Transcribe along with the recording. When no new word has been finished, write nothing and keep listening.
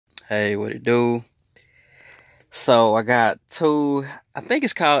Hey, what it do? So I got two, I think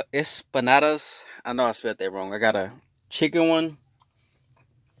it's called empanadas. I know I spelled that wrong. I got a chicken one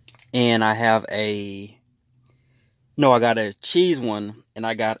and I got a cheese one and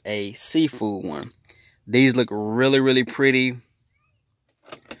I got a seafood one. These look really, really pretty.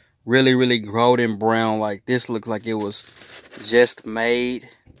 Really, really golden brown. Like this looks like it was just made.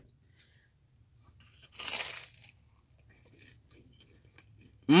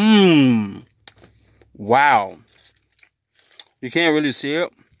 Mmm. Wow. You can't really see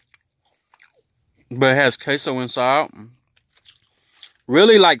it, but it has queso inside.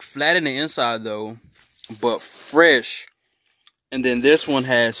 Really like flat in the inside though, but fresh. And then this one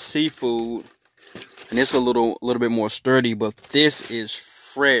has seafood, and it's a little bit more sturdy, but this is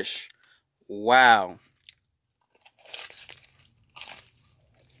fresh. Wow.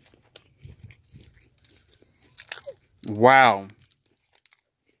 Wow.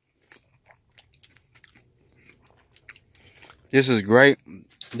 This is great.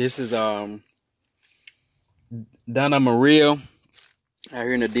 This is Dona Maria out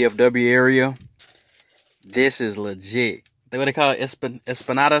here in the DFW area. This is legit. What they call it,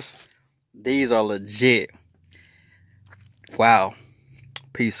 empanadas. These are legit. Wow.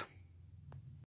 Peace.